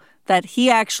possible that he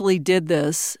actually did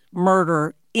this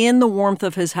murder in the warmth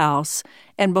of his house,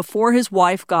 and before his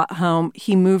wife got home,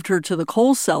 he moved her to the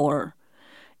coal cellar?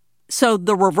 So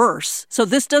the reverse. So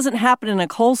this doesn't happen in a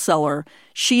coal cellar.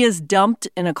 She is dumped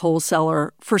in a coal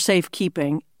cellar for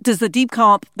safekeeping. Does the deep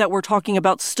comp that we're talking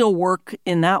about still work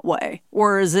in that way?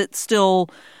 Or is it still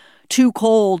too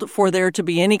cold for there to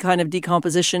be any kind of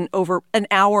decomposition over an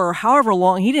hour or however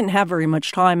long? He didn't have very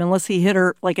much time unless he hid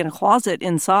her like in a closet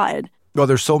inside. Well,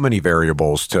 there's so many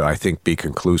variables to, I think, be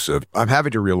conclusive. I'm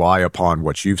having to rely upon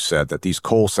what you've said, that these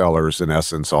coal cellars, in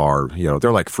essence, are,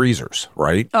 they're like freezers,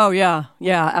 right? Oh, yeah.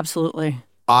 Yeah, absolutely.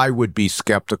 I would be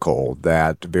skeptical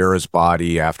that Vera's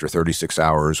body after 36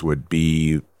 hours would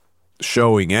be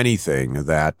showing anything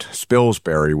that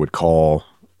Spilsbury would call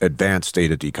advanced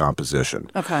state of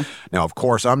decomposition. Okay. Now, of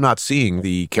course, I'm not seeing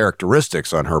the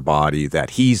characteristics on her body that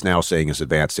he's now saying is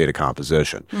advanced state of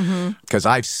composition. Because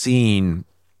I've seen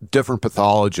different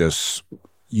pathologists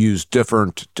use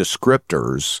different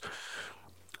descriptors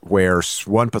where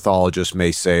one pathologist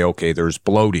may say, okay, there's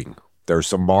bloating, there's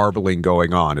some marbling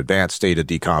going on, advanced state of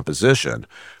decomposition,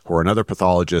 where another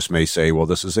pathologist may say, well,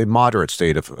 this is a moderate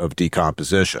state of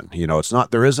decomposition.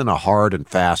 There isn't a hard and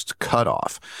fast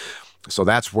cutoff. So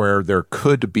that's where there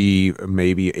could be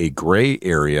maybe a gray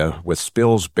area with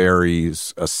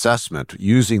Spilsbury's assessment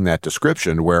using that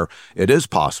description where it is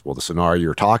possible, the scenario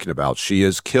you're talking about, she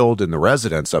is killed in the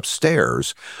residence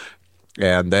upstairs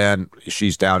and then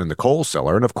she's down in the coal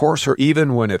cellar. And of course,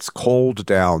 even when it's cold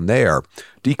down there,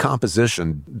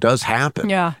 decomposition does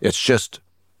happen. Yeah. It's just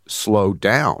slowed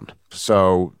down.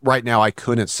 So right now I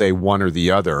couldn't say one or the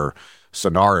other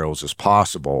scenarios is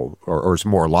possible or is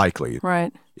more likely.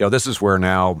 Right. This is where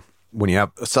now, when you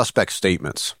have suspect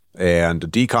statements and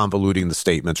deconvoluting the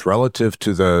statements relative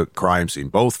to the crime scene,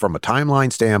 both from a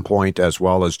timeline standpoint as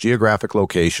well as geographic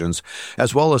locations,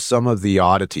 as well as some of the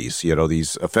oddities,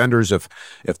 these offenders, if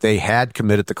they had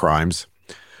committed the crimes,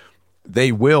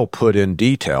 they will put in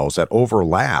details that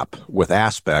overlap with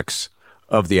aspects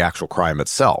of the actual crime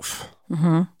itself.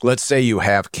 Let's say you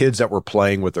have kids that were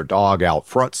playing with their dog out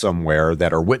front somewhere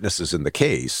that are witnesses in the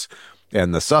case,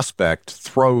 and the suspect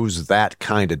throws that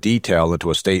kind of detail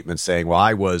into a statement saying, well,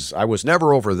 I was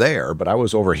never over there, but I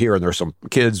was over here, and there's some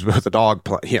kids with a dog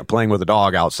playing with a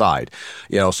dog outside.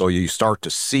 So you start to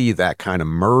see that kind of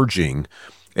merging.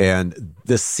 And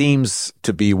this seems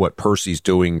to be what Percy's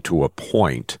doing to a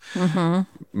point.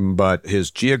 But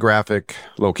his geographic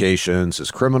locations,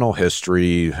 his criminal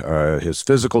history, his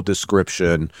physical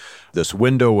description, this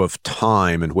window of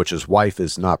time in which his wife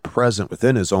is not present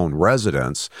within his own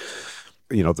residence,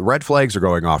 the red flags are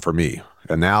going off for me.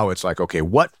 And now it's like, okay,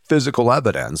 what physical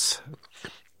evidence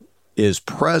is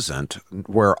present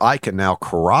where I can now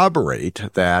corroborate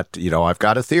that, I've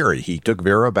got a theory. He took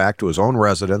Vera back to his own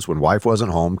residence when wife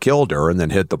wasn't home, killed her, and then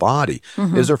hid the body.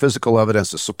 Is there physical evidence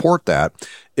to support that?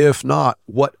 If not,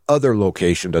 what other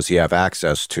location does he have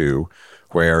access to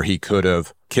where he could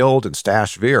have killed and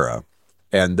stashed Vera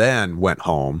and then went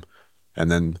home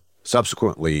and then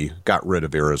subsequently got rid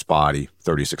of Vera's body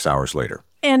 36 hours later?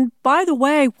 And by the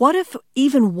way, what if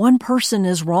even one person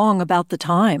is wrong about the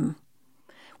time?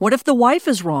 What if the wife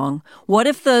is wrong? What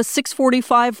if the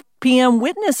 6:45 p.m.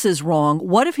 witness is wrong?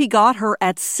 What if he got her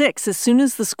at 6 as soon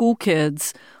as the school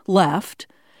kids left,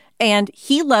 and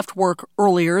he left work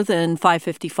earlier than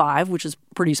 5:55, which is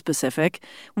pretty specific?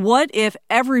 What if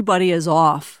everybody is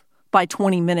off by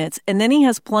 20 minutes, and then he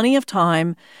has plenty of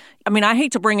time? I mean, I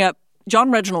hate to bring up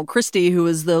John Reginald Christie, who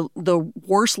is the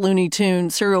worst Looney Tune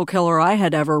serial killer I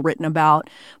had ever written about,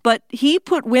 but he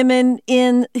put women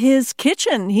in his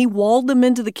kitchen. He walled them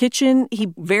into the kitchen.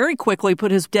 He very quickly put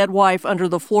his dead wife under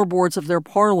the floorboards of their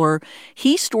parlor.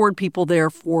 He stored people there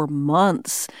for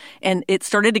months, and it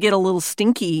started to get a little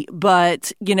stinky,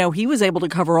 but, he was able to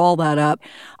cover all that up.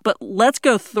 But let's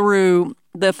go through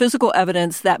the physical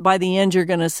evidence that by the end you're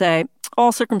going to say,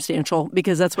 All circumstantial,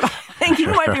 because that's what I think.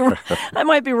 I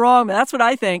might be wrong, but that's what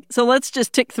I think. So let's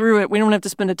just tick through it. We don't have to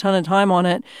spend a ton of time on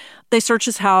it. They search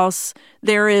his house.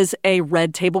 There is a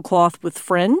red tablecloth with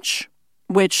fringe,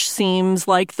 which seems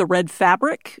like the red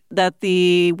fabric that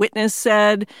the witness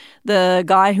said the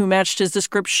guy who matched his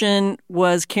description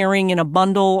was carrying in a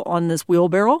bundle on this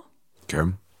wheelbarrow.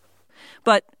 Okay.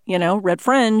 But, red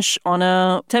fringe on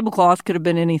a tablecloth could have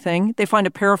been anything. They find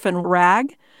a paraffin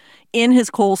rag in his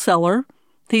coal cellar.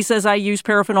 He says, I use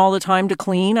paraffin all the time to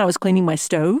clean. I was cleaning my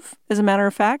stove, as a matter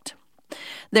of fact.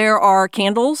 There are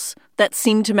candles that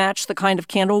seem to match the kind of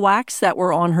candle wax that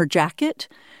were on her jacket.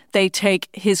 They take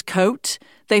his coat.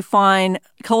 They find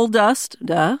coal dust.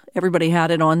 Duh, everybody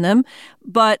had it on them.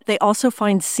 But they also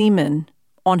find semen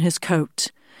on his coat,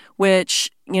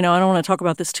 which, I don't want to talk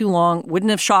about this too long, wouldn't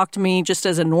have shocked me just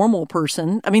as a normal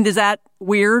person. I mean, is that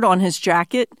weird on his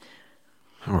jacket?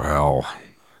 Well,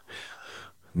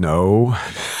 no.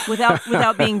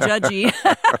 Without being judgy.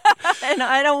 And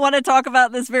I don't want to talk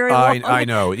about this very long. I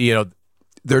know.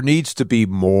 There needs to be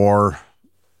more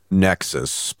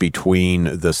nexus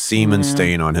between the semen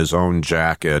stain on his own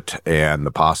jacket and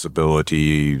the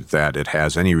possibility that it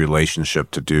has any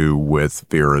relationship to do with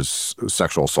Vera's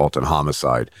sexual assault and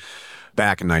homicide.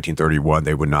 Back in 1931,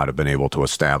 they would not have been able to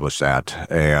establish that.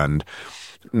 And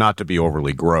not to be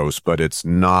overly gross, but it's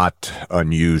not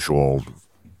unusual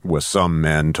with some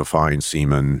men to find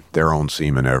their own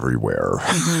semen everywhere.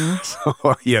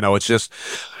 So, it's just...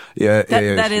 Yeah,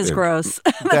 that is gross.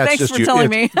 Thanks for telling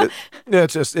me.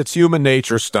 It's human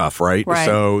nature stuff, right?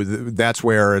 So that's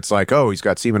where it's like, oh, he's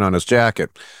got semen on his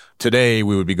jacket. Today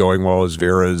we would be going, well, is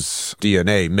Vera's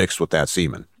DNA mixed with that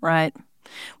semen? Right.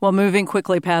 Well, moving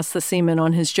quickly past the semen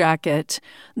on his jacket,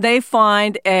 they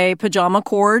find a pajama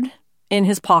cord in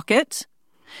his pocket,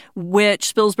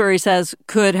 which Spilsbury says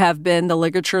could have been the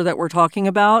ligature that we're talking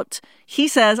about. He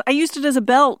says, I used it as a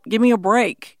belt. Give me a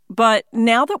break. But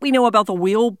now that we know about the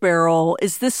wheelbarrow,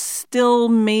 is this still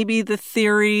maybe the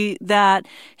theory that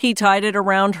he tied it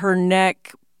around her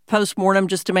neck post-mortem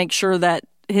just to make sure that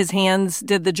his hands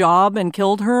did the job and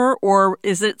killed her? Or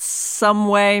is it some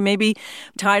way maybe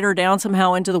tied her down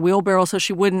somehow into the wheelbarrow so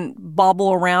she wouldn't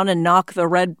bobble around and knock the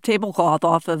red tablecloth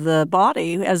off of the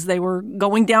body as they were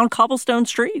going down cobblestone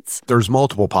streets? There's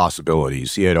multiple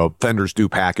possibilities. Offenders do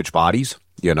package bodies.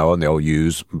 And they'll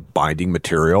use binding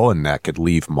material, and that could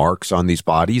leave marks on these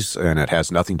bodies, and it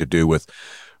has nothing to do with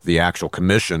the actual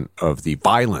commission of the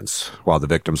violence while the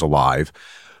victim's alive.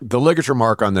 The ligature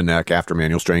mark on the neck after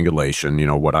manual strangulation,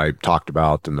 what I talked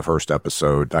about in the first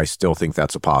episode, I still think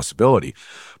that's a possibility.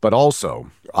 But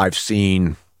also, I've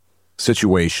seen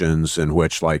situations in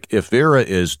which, like, if Vera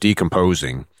is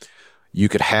decomposing, you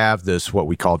could have this, what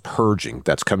we call purging,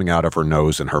 that's coming out of her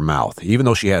nose and her mouth, even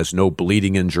though she has no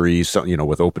bleeding injuries,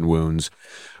 with open wounds.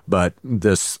 But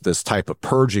this type of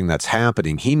purging that's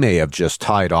happening, he may have just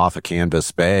tied off a canvas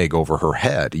bag over her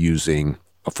head using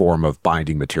a form of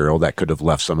binding material that could have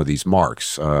left some of these marks.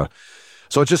 So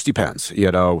it just depends.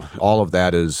 All of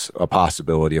that is a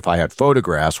possibility. If I had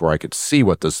photographs where I could see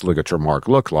what this ligature mark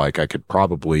looked like, I could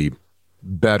probably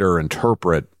better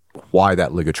interpret why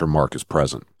that ligature mark is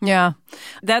present. Yeah,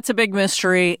 that's a big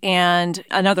mystery. And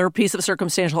another piece of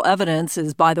circumstantial evidence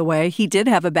is, by the way, he did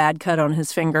have a bad cut on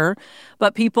his finger,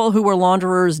 but people who were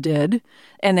launderers did,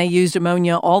 and they used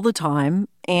ammonia all the time.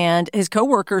 And his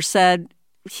coworker said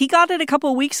he got it a couple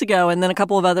of weeks ago, and then a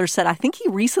couple of others said, I think he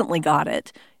recently got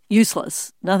it.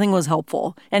 Useless. Nothing was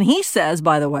helpful. And he says,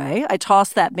 by the way, I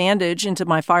tossed that bandage into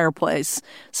my fireplace.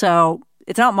 So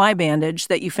it's not my bandage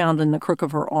that you found in the crook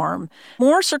of her arm.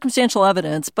 More circumstantial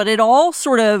evidence, but it all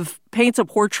sort of paints a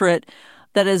portrait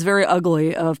that is very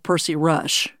ugly of Percy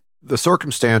Rush. The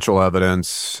circumstantial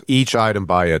evidence, each item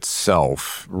by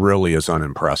itself, really is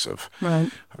unimpressive.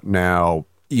 Right. Now,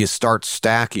 you start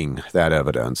stacking that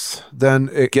evidence, then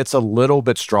it gets a little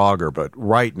bit stronger. But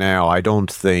right now, I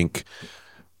don't think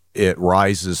it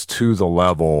rises to the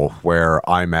level where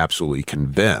I'm absolutely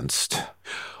convinced.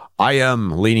 I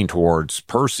am leaning towards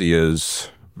Percy is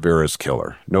Vera's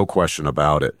killer, no question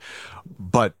about it.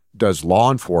 But does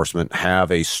law enforcement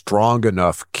have a strong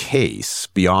enough case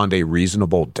beyond a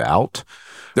reasonable doubt?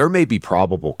 There may be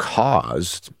probable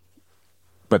cause,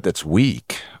 but that's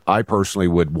weak. I personally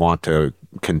would want to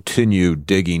continue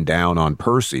digging down on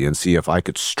Percy and see if I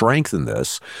could strengthen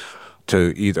this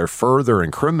to either further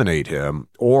incriminate him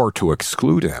or to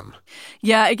exclude him.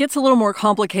 Yeah, it gets a little more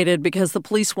complicated because the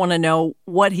police want to know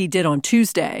what he did on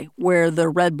Tuesday, where the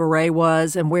red beret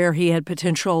was and where he had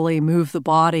potentially moved the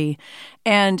body.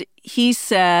 And he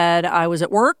said, I was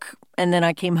at work and then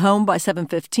I came home by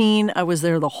 7:15. I was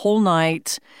there the whole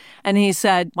night. And he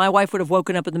said, my wife would have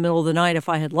woken up in the middle of the night if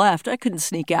I had left. I couldn't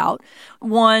sneak out.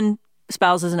 One,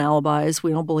 spouses and alibis.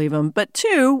 We don't believe him. But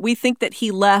two, we think that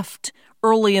he left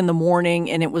early in the morning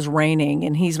and it was raining,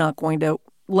 and he's not going to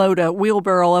load a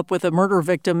wheelbarrow up with a murder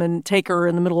victim and take her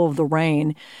in the middle of the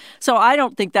rain. So I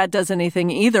don't think that does anything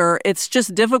either. It's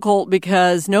just difficult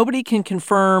because nobody can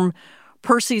confirm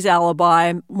Percy's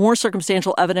alibi. More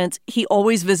circumstantial evidence. He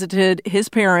always visited his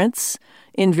parents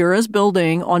in Vera's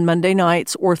building on Monday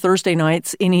nights or Thursday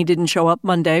nights, and he didn't show up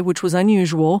Monday, which was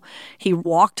unusual. He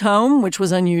walked home, which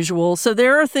was unusual. So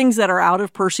there are things that are out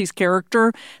of Percy's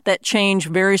character that change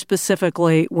very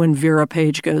specifically when Vera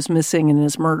Page goes missing and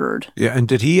is murdered. Yeah, and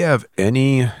did he have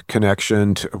any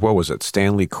connection to, what was it,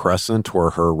 Stanley Crescent,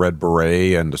 where her red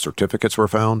beret and the certificates were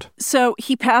found? So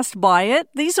he passed by it.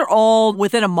 These are all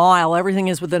within a mile. Everything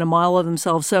is within a mile of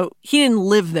themselves. So he didn't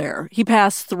live there. He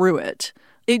passed through it.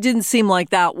 It didn't seem like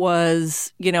that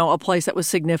was, a place that was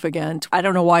significant. I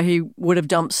don't know why he would have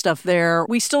dumped stuff there.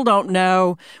 We still don't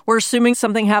know. We're assuming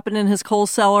something happened in his coal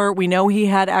cellar. We know he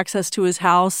had access to his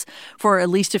house for at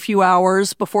least a few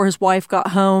hours before his wife got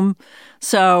home.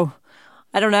 So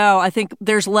I don't know. I think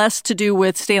there's less to do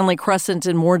with Stanley Crescent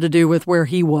and more to do with where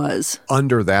he was.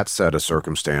 Under that set of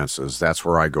circumstances, that's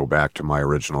where I go back to my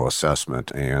original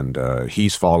assessment. And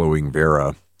he's following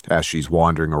Vera as she's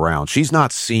wandering around. She's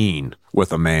not seen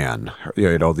with a man.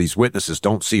 These witnesses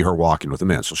don't see her walking with a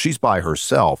man. So she's by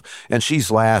herself, and she's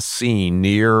last seen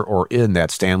near or in that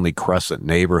Stanley Crescent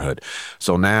neighborhood.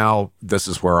 So now this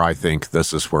is where I think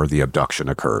this is where the abduction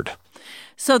occurred.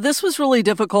 So this was really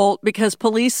difficult because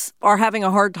police are having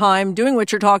a hard time doing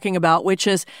what you're talking about, which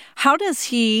is how does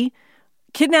he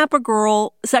kidnap a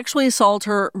girl, sexually assault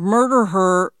her, murder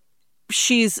her?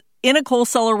 She's in a coal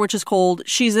cellar, which is cold.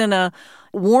 She's in a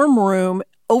warm room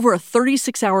over a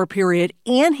 36-hour period,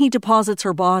 and he deposits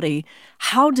her body.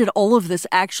 How did all of this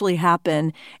actually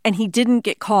happen? And he didn't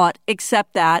get caught,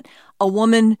 except that a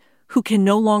woman who can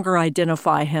no longer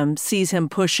identify him sees him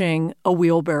pushing a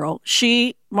wheelbarrow.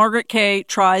 She, Margaret Kay,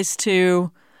 tries to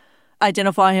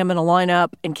identify him in a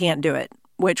lineup and can't do it,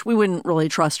 which we wouldn't really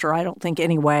trust her, I don't think,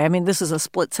 anyway. I mean, this is a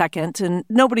split second, and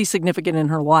nobody's significant in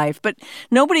her life, but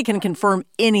nobody can confirm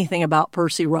anything about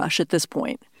Percy Rush at this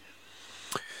point.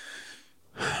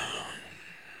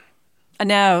 I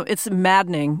know, it's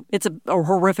maddening. It's a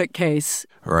horrific case.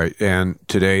 Right, and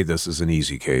today this is an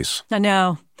easy case. I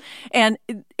know. And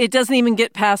it doesn't even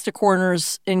get past a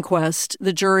coroner's inquest.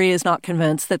 The jury is not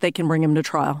convinced that they can bring him to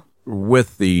trial.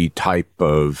 With the type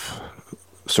of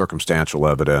circumstantial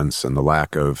evidence and the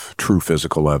lack of true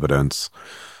physical evidence,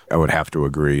 I would have to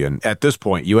agree. And at this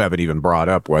point, you haven't even brought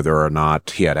up whether or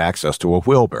not he had access to a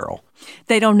wheelbarrow.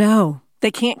 They don't know. They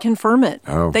can't confirm it.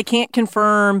 Oh. They can't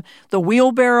confirm the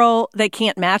wheelbarrow. They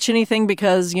can't match anything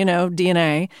because,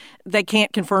 DNA. They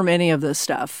can't confirm any of this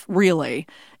stuff, really.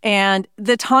 And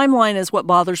the timeline is what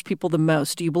bothers people the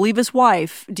most. Do you believe his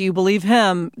wife? Do you believe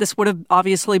him? This would have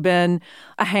obviously been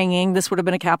a hanging. This would have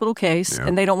been a capital case. Yeah.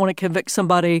 And they don't want to convict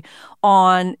somebody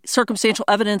on circumstantial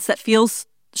evidence that feels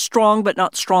strong but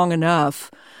not strong enough.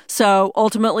 So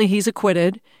ultimately, he's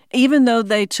acquitted. Even though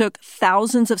they took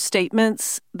thousands of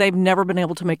statements, they've never been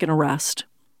able to make an arrest.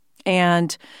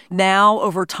 And now,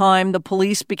 over time, the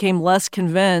police became less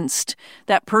convinced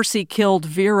that Percy killed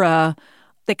Vera.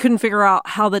 They couldn't figure out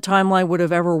how the timeline would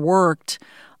have ever worked.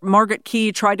 Margaret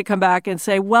Key tried to come back and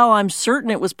say, well, I'm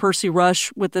certain it was Percy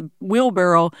Rush with the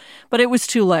wheelbarrow, but it was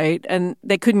too late, and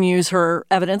they couldn't use her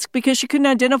evidence because she couldn't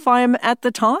identify him at the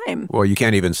time. Well, you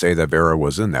can't even say that Vera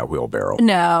was in that wheelbarrow.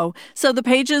 No. So the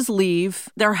Pages leave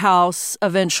their house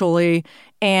eventually,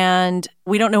 and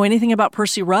we don't know anything about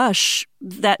Percy Rush,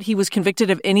 that he was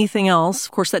convicted of anything else.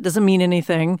 Of course, that doesn't mean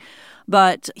anything,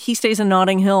 but he stays in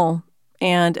Notting Hill.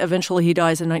 And eventually he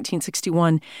dies in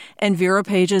 1961. And Vera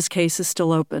Page's case is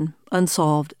still open,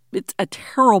 unsolved. It's a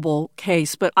terrible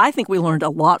case, but I think we learned a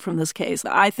lot from this case.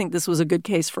 I think this was a good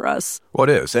case for us. Well,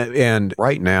 it is. And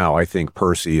right now, I think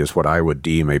Percy is what I would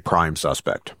deem a prime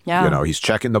suspect. Yeah. He's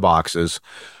checking the boxes.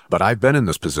 But I've been in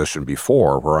this position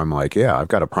before where I'm like, yeah, I've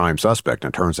got a prime suspect.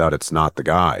 And it turns out it's not the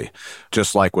guy.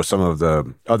 Just like with some of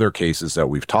the other cases that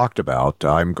we've talked about,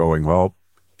 I'm going, well,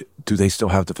 do they still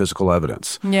have the physical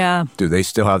evidence? Yeah. Do they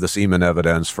still have the semen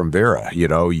evidence from Vera?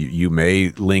 You may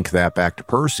link that back to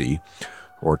Percy,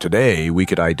 or today we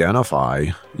could identify,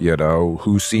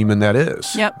 whose semen that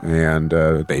is. Yep.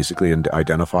 And basically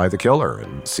identify the killer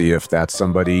and see if that's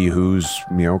somebody who's,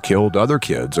 killed other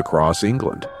kids across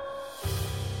England.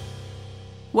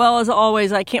 Well, as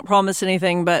always, I can't promise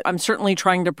anything, but I'm certainly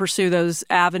trying to pursue those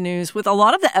avenues with a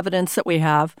lot of the evidence that we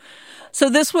have. So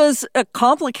this was a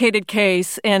complicated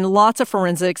case and lots of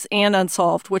forensics and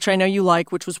unsolved, which I know you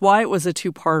like, which was why it was a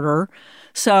two-parter.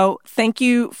 So thank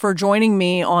you for joining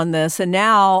me on this. And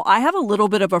now I have a little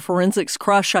bit of a forensics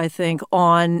crush, I think,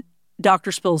 on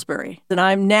Dr. Spilsbury. And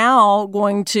I'm now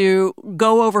going to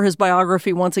go over his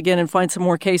biography once again and find some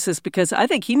more cases because I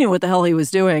think he knew what the hell he was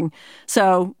doing.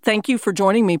 So thank you for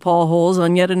joining me, Paul Holes,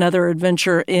 on yet another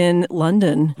adventure in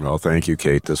London. Well, thank you,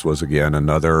 Kate. This was, again,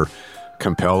 another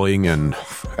compelling and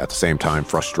at the same time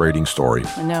frustrating story.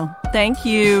 I know. Thank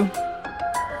you.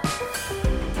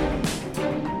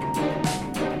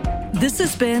 This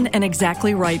has been an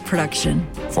Exactly Right production.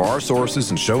 For our sources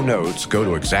and show notes, go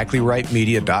to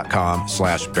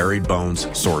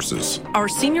exactlyrightmedia.com/buriedbones sources. Our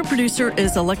senior producer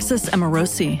is Alexis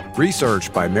Amorosi.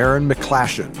 Research by Maren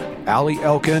McClashen, Ali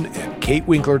Elkin, and Kate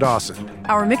Winkler-Dawson.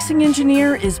 Our mixing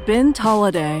engineer is Ben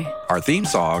Tolliday. Our theme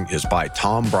song is by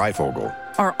Tom Breifogel.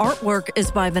 Our artwork is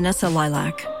by Vanessa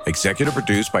Lilac. Executive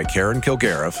produced by Karen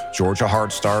Kilgariff, Georgia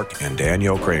Hardstark, and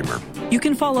Danielle Kramer. You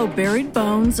can follow Buried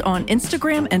Bones on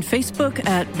Instagram and Facebook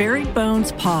at Buried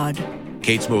Bones Pod.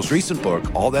 Kate's most recent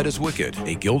book, All That Is Wicked,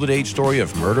 a Gilded Age story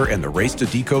of murder and the race to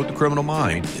decode the criminal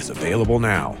mind, is available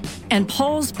now. And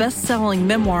Paul's best-selling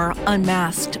memoir,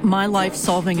 Unmasked, My Life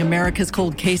Solving America's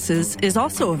Cold Cases, is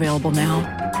also available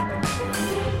now.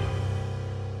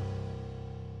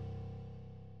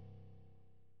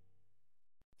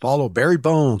 Follow Buried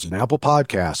Bones on Apple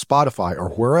Podcasts, Spotify, or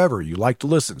wherever you like to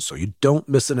listen so you don't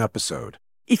miss an episode.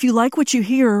 If you like what you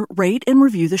hear, rate and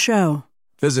review the show.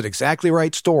 Visit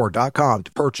exactlyrightstore.com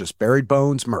to purchase Buried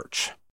Bones merch.